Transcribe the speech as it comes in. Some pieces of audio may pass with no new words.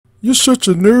You're such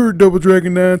a nerd, Double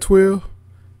Dragon 912.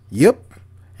 Yep,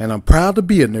 and I'm proud to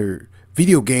be a nerd.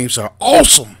 Video games are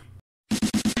awesome!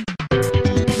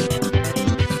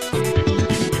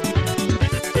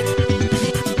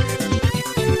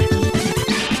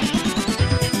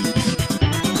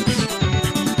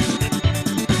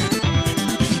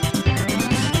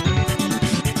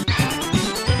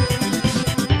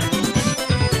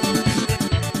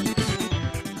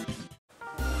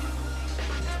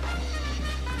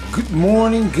 Good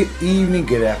morning, good evening,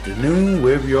 good afternoon,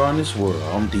 wherever you are in this world.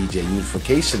 I'm DJ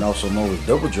Unification, also known as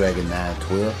Double Dragon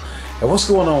 912. And what's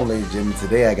going on, ladies and gentlemen?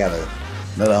 Today I got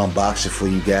another unboxing for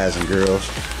you guys and girls.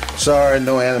 Sorry,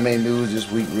 no anime news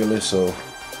this week, really. So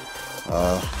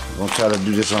I'm gonna try to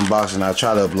do this unboxing. I'll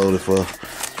try to upload it for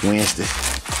Wednesday.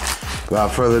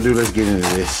 Without further ado, let's get into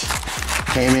this.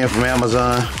 Came in from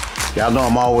Amazon. Y'all know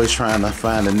I'm always trying to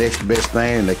find the next best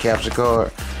thing in the capture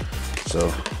card.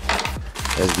 So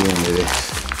let's get into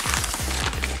this.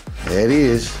 There it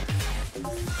is.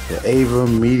 The Aver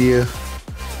Media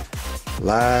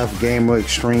Live Gamer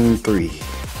Extreme 3.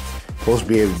 Supposed to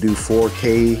be able to do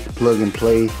 4K plug and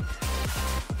play.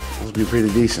 Supposed to be pretty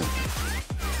decent.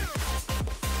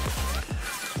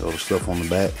 All the stuff on the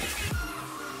back.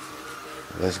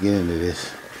 Let's get into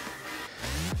this.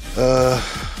 Got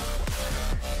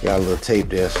a little tape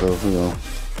there, so we're gonna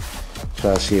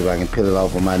try to see if I can peel it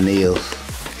off with my nails.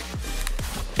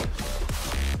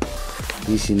 At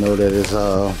least you know that it's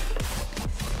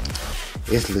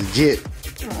legit.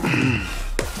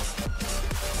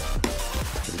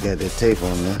 It's got that tape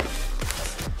on there.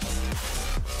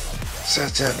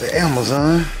 Such out to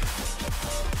Amazon.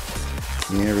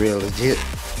 Yeah, real legit.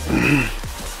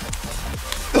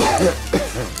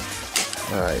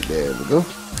 Alright, there we go.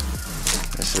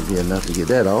 That should be enough to get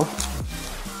that off.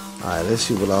 Alright, let's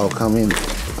see what all come in.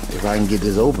 If I can get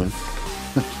this open.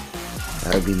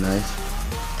 That'd be nice.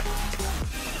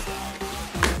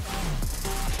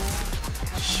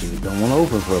 Shoot, don't want to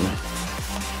open for me.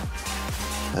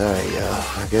 Alright, y'all.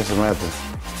 I guess I'm gonna have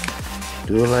to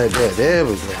do it like that. There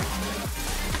we go.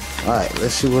 Alright,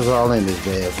 let's see what's all in this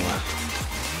bad boy.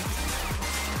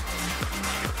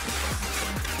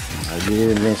 I'll get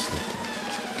it eventually.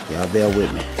 Y'all bear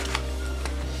with me.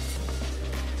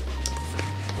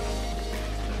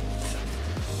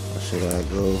 Where should I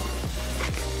go?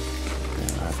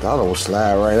 I thought it would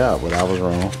slide right out, but I was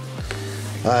wrong.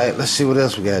 Alright, let's see what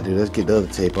else we gotta do. Let's get the other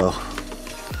tape off.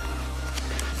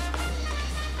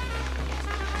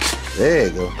 There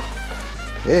you go.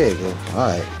 There you go.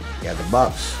 Alright, got the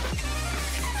box.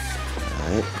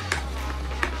 Alright.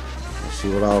 Let's see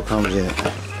what all comes in it.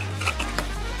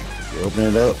 You open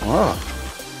it up. Oh,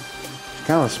 it's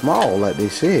kind of small, like they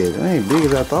said. It ain't big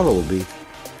as I thought it would be.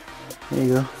 There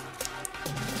you go.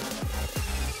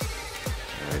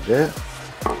 Like that.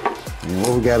 And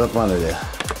what we got up under there?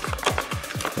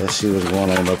 Let's see what's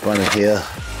going on up under here.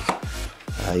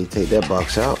 How you take that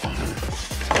box out.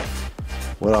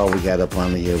 What all we got up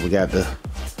under here? We got the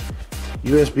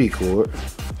USB cord.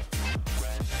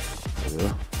 There we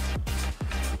go.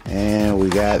 And we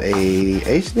got a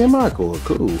HDMI cord.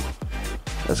 Cool.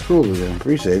 That's cool of them.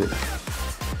 Appreciate it.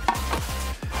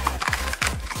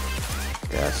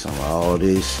 Got some of all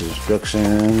these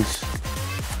instructions.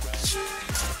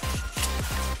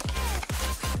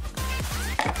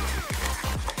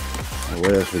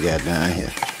 What else we got down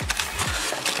here?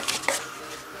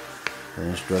 The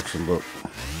instruction book.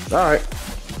 Alright.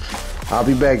 I'll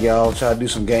be back, y'all. Try to do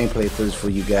some gameplay footage for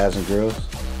you guys and girls.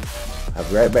 I'll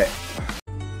be right back.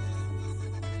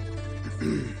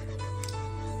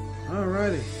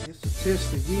 Alrighty. It's a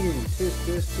test again.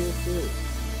 Test.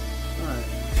 Alright.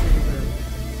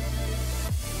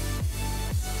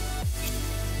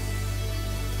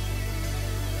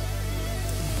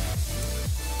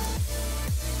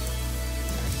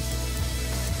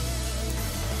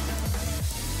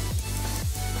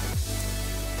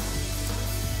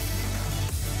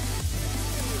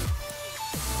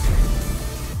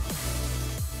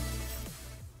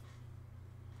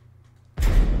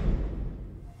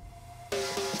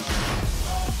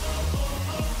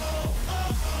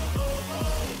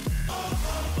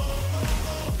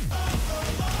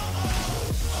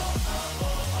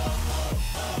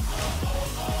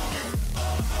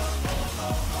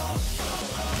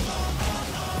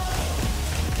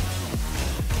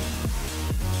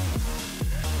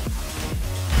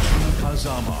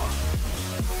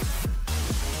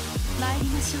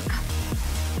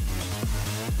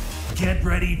 Get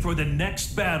ready for the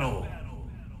next battle.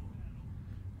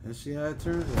 Let's see how it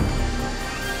turns out.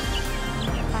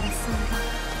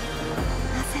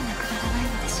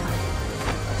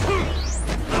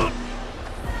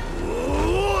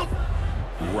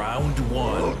 Round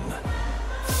one.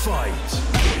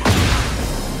 Fight.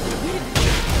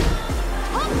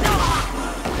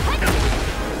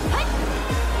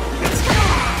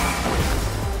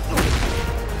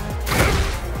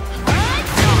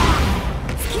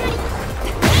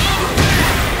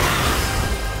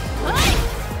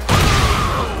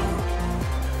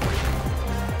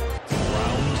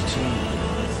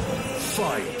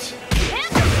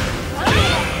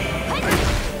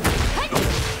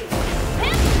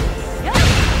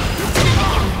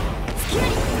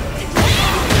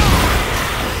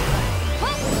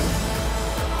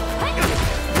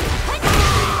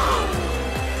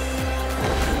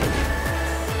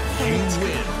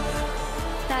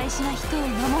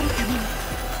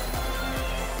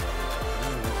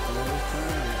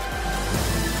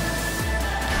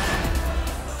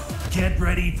 Get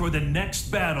ready for the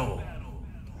next battle.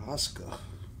 Oscar.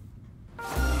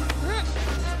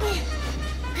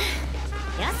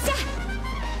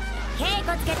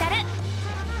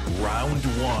 Round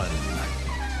one.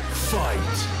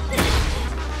 Fight.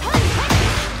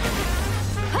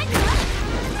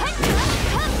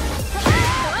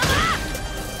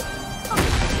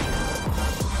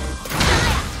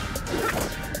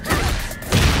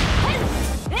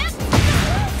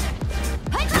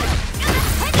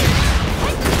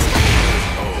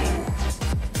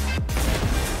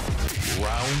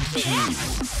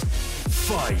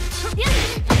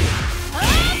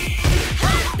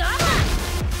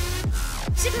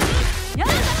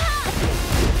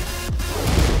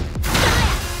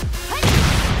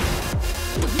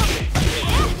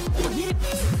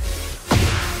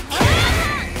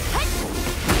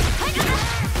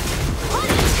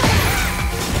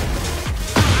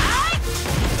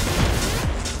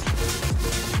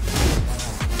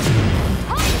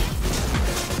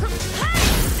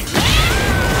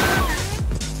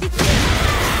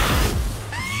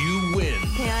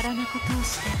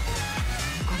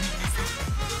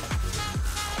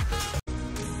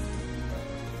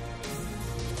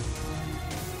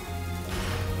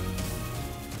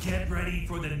 Get ready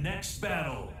for the next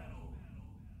battle.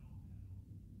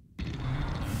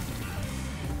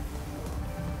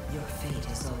 Your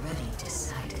fate is already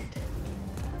decided.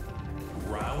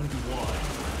 Round one.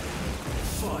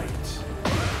 Fight.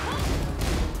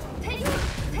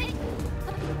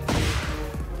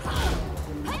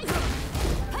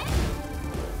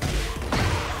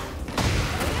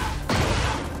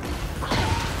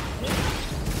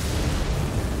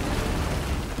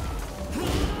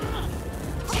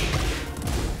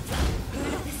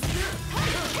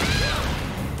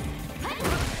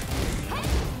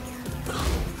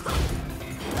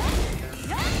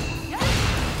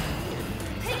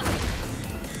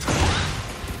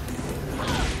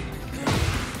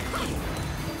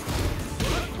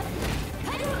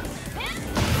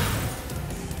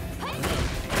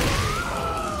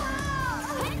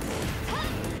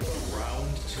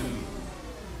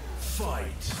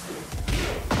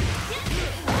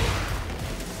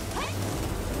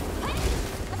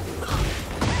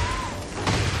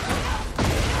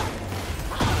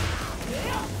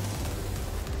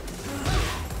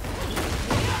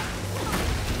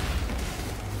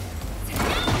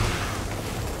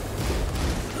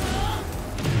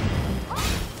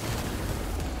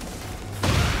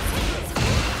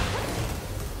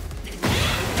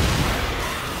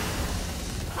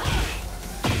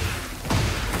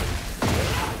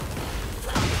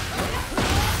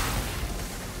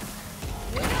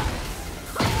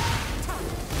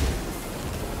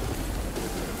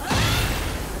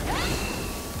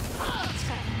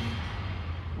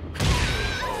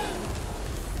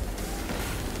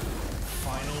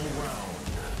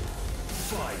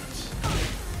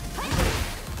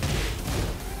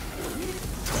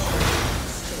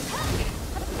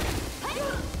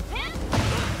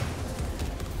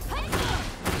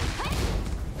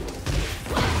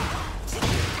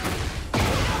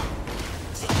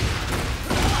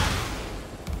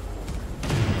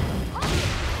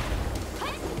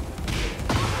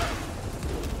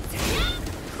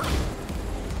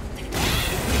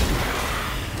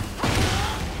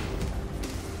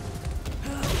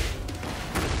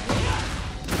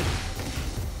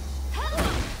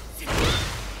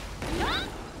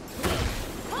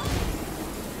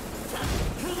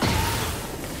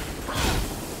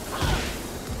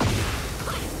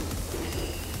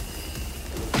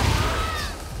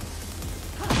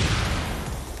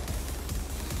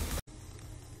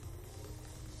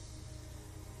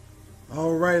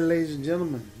 Alright, ladies and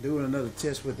gentlemen, doing another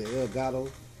test with the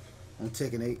Elgato on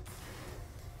Tekken 8.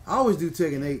 I always do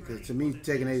Tekken 8 because to me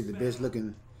Tekken 8 is the best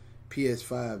looking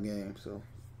PS5 game. So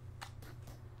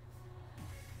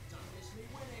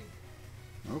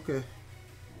Okay.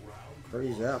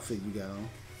 Crazy outfit you got on.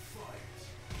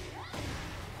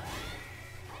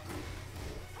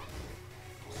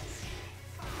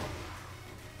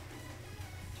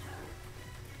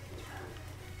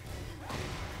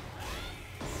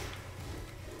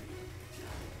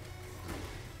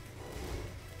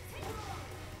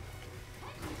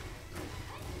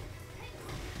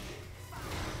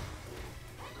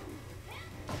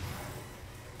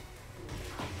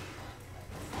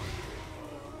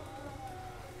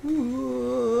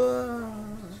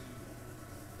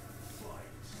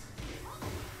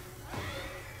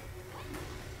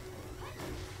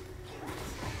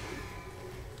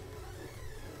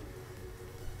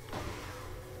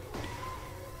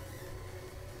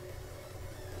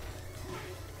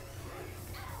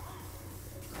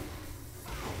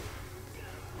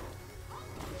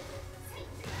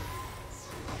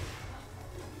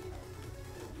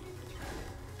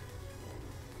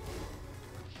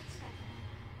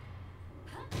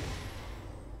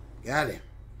 Got it.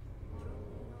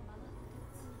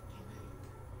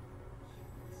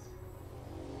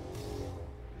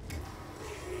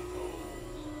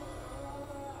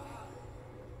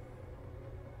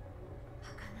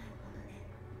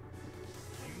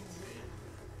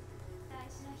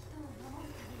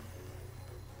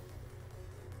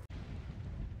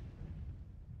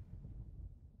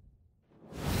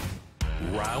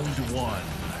 Round one.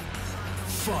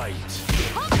 Fight.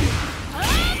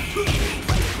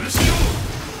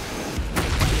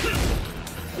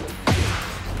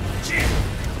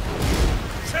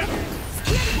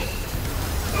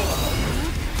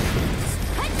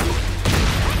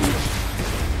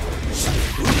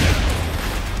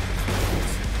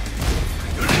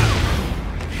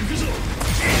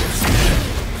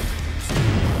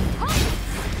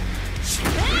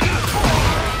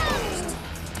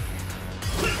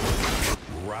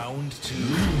 Round two.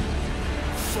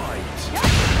 Fight.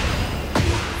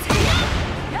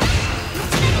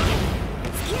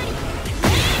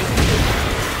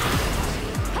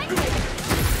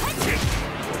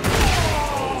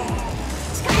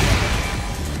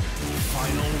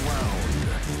 Final round.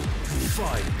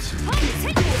 Fight.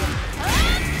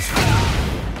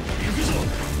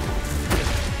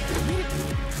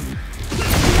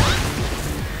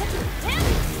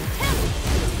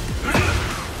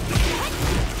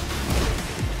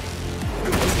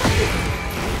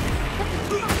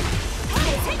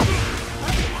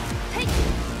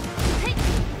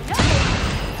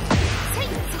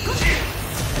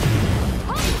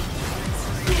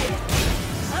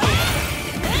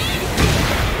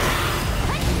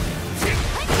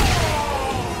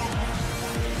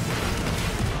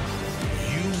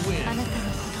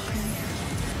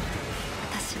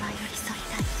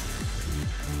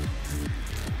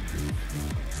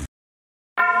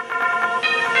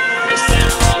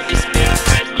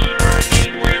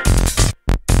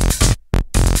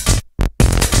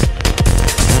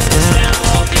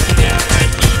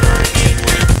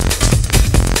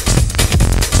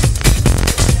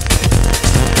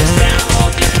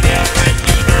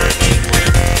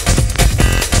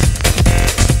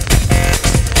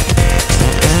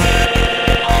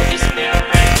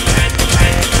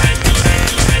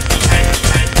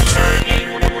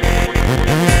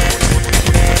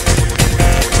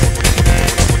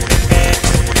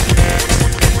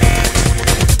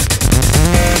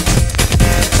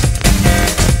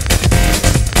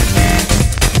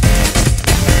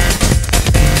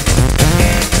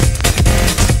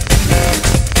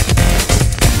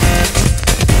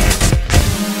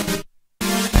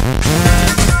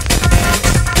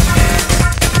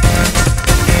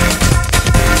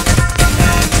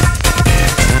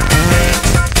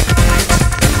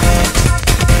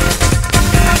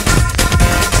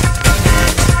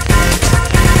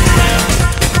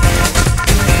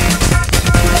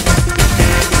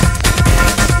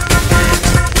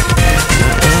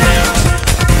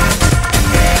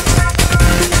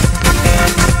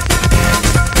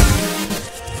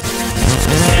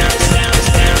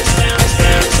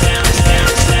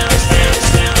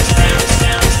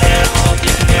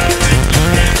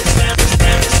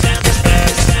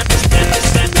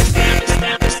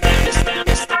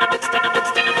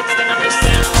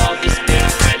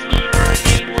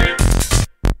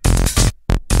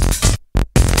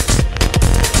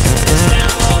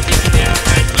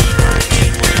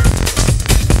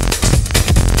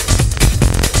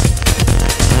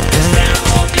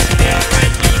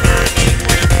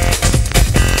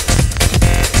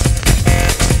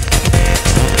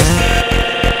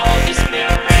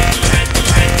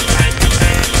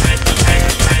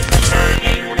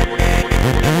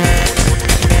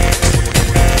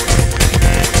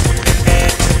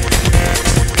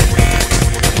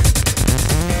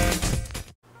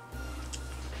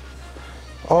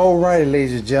 Alright,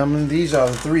 ladies and gentlemen, these are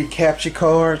the 3 capture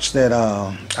cards that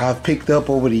I've picked up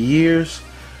over the years.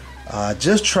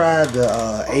 Just tried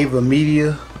the Aver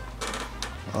Media.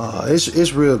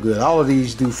 It's real good. All of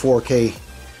these do 4K.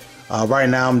 Right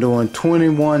now I'm doing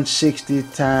 2160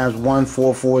 times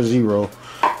 1440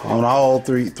 on all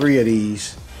three of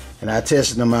these, and I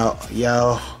tested them out,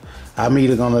 y'all. I'm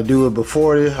either gonna do it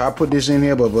before this. I put this in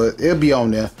here, but it'll be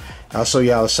on there. I'll show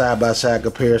y'all a side-by-side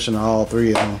comparison of all 3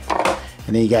 of them.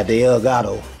 And then you got the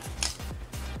Elgato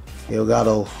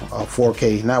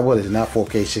 4K. Not what is it? Not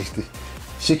 4K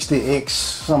 60X,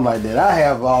 something like that. I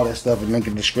have all that stuff in link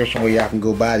in the description where y'all can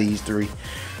go buy these 3.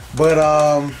 But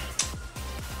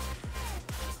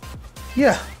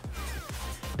yeah,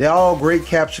 they're all great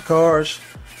capture cards.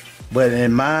 But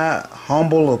in my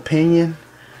humble opinion,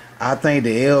 I think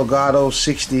the Elgato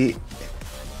 60.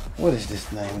 What is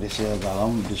this name of this Elgato?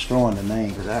 I'm destroying the name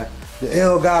because the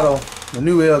Elgato, the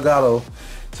new Elgato,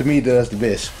 to me does the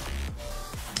best.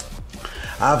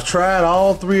 I've tried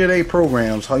all 3 of their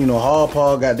programs. You know,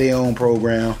 Hardpod got their own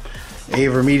program,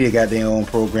 Aver Media got their own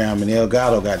program, and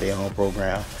Elgato got their own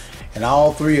program, and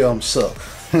all 3 of them suck.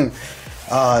 The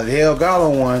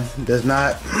Elgato one does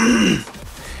not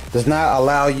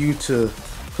allow you to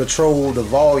control the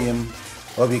volume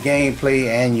of your gameplay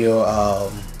and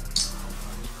your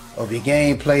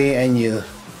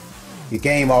your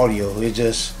game audio. It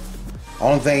just,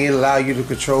 only thing it allow you to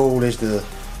control is the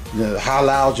how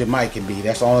loud your mic can be.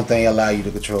 That's the only thing it allow you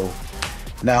to control.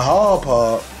 Now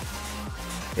Hardpod,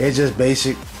 it's just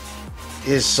basic.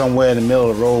 It's somewhere in the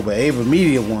middle of the road. But Aver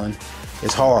Media one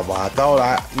is horrible. I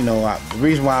thought the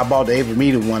reason why I bought the Aver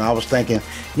Media one, I was thinking,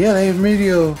 yeah, the Aver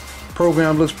Media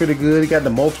program looks pretty good. It got the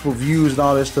multiple views and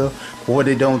all that stuff. But what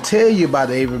they don't tell you about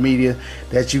the Aver Media,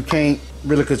 that you can't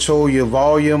really control your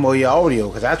volume or your audio.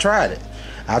 Because I tried it.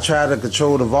 I tried to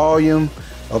control the volume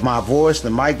of my voice, the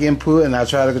mic input, and I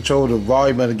tried to control the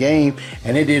volume of the game,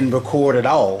 and it didn't record at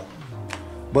all.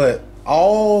 But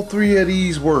all 3 of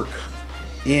these work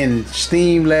in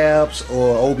Steam Labs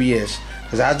or OBS.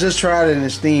 Because I just tried it in the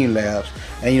Steam Labs,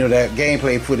 and you know that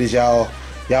gameplay footage y'all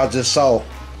just saw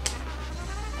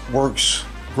works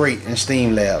great in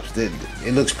Steam Labs. It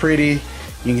looks pretty.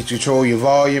 You can control your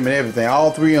volume and everything.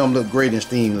 All 3 of them look great in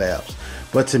Steam Labs.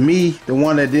 But to me, the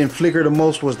one that didn't flicker the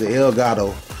most was the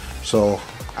Elgato. So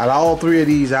out of all 3 of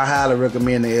these, I highly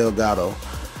recommend the Elgato.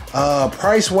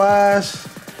 Price wise,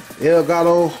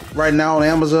 Elgato right now on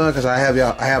Amazon, because I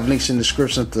have links in the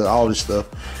description to all this stuff.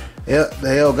 The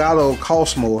Elgato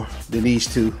costs more than these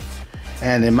 2,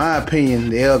 and in my opinion,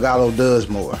 the Elgato does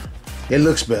more. It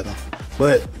looks better,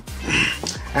 but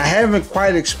I haven't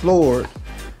quite explored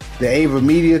the Aver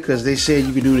Media, because they said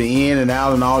you can do the in and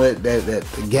out and all that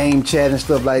game chat and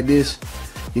stuff like this.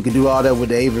 You can do all that with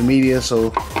the Aver Media.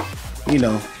 So, you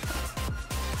know,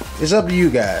 it's up to you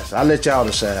guys. I'll let y'all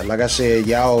decide. Like I said,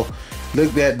 y'all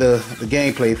looked at the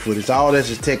gameplay footage. All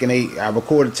this is Tekken 8. I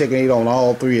recorded Tekken 8 on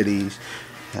all 3 of these,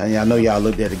 and I know y'all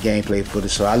looked at the gameplay footage.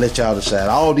 So I'll let y'all decide.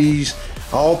 All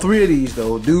 3 of these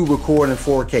though do record in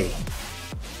 4K.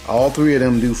 All 3 of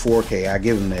them do 4K. I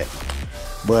give them that.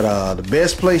 But the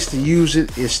best place to use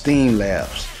it is Steam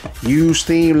Labs. Use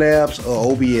Steam Labs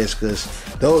or OBS, because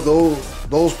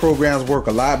those programs work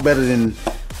a lot better than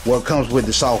what comes with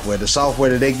the software. The software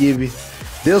that they give you,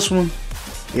 this one,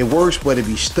 it works, but it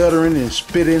be stuttering and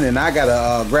spitting. And I got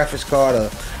a graphics card, a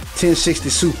 1060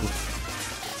 Super.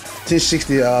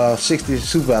 1060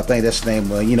 Super, I think that's the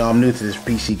name. You know, I'm new to this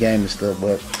PC gaming stuff,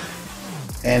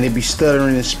 and it be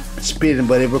stuttering and spitting,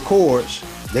 but it records.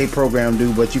 They program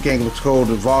do, but you can't control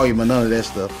the volume or none of that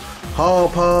stuff.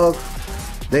 Hardpod,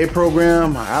 they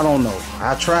program, I don't know.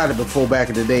 I tried it before back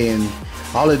in the day, and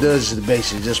all it does is the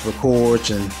basics, just records,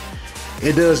 and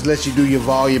it does let you do your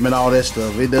volume and all that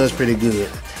stuff. It does pretty good.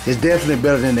 It's definitely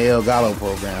better than the Elgato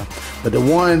program. But the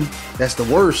one that's the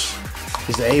worst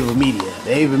is the Aver Media.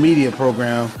 The Aver Media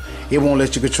program, it won't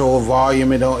let you control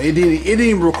volume. It didn't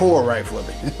even record right for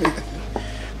me.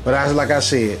 But like I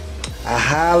said, I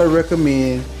highly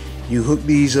recommend you hook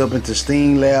these up into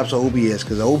Steam Labs or OBS,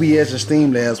 because OBS and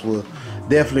Steam Labs will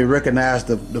definitely recognize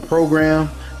the program.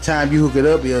 Time you hook it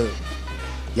up,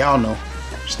 y'all know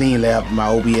Steam Lab, my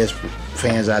OBS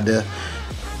fans out there.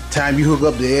 Time you hook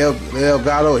up the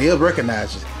Elgato, it'll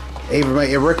recognize it.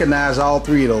 It recognizes all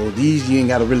 3 of those. These you ain't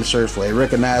got to really search for. It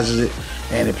recognizes it,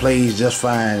 and it plays just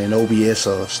fine in OBS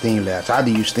or Steam Labs. I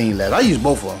do use Steam Labs. I use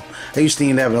both of them. I use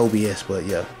Steam Lab and OBS, but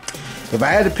yeah. If I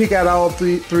had to pick out all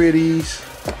three of these,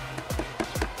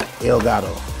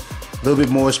 Elgato. A little bit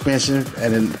more expensive,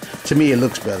 and then, to me it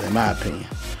looks better in my opinion.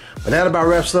 But that about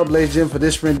wraps up, ladies and gentlemen, for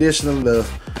this rendition of the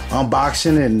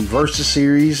unboxing and versus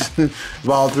series of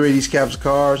all three of these capture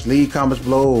cards. Leave comments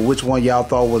below or which one y'all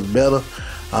thought was better.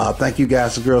 Thank you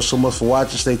guys and girls so much for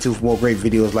watching. Stay tuned for more great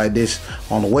videos like this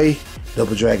on the way.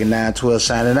 Double Dragon 912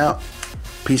 signing out.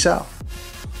 Peace out.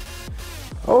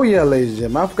 Oh yeah, ladies and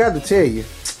gentlemen, I forgot to tell you.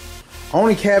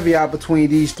 Only caveat between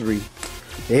these three,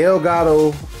 the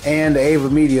Elgato and the Aver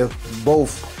Media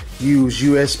both use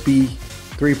USB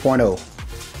 3.0.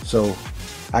 So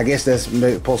I guess that's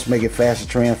supposed to make it faster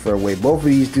transfer away. Both of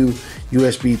these do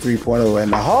USB 3.0,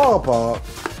 and the hard part,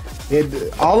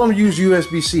 all of them use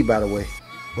USB-C, by the way.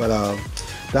 But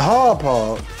the hard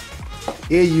part,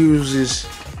 it uses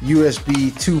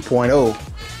USB 2.0.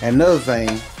 And another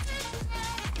thing,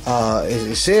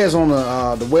 it says on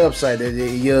the website that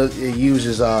it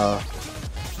uses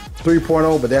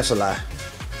 3.0, but that's a lie.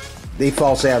 They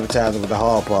false advertising with the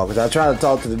hard part. Because I tried to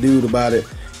talk to the dude about it.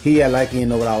 He had like he didn't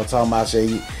know what I was talking about. I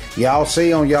said, y'all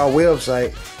say on y'all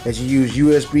website that you use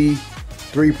USB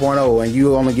 3.0 and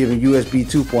you only giving USB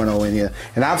 2.0 in here.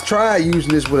 And I've tried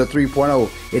using this with a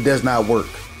 3.0. It does not work.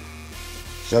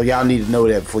 So y'all need to know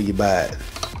that before you buy it.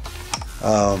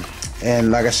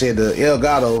 And like I said, the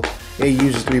Elgato, it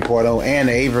uses 3.0, and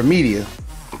the Aver Media,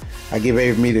 I give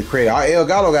Aver Media credit. Our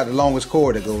Elgato got the longest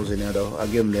cord that goes in there though. I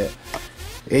give them that.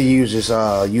 It uses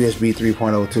USB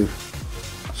 3.0 too.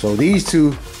 So these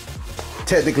two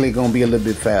technically gonna be a little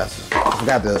bit faster. I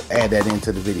forgot to add that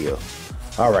into the video.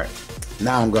 All right,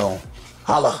 now I'm gone.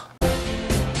 Holla.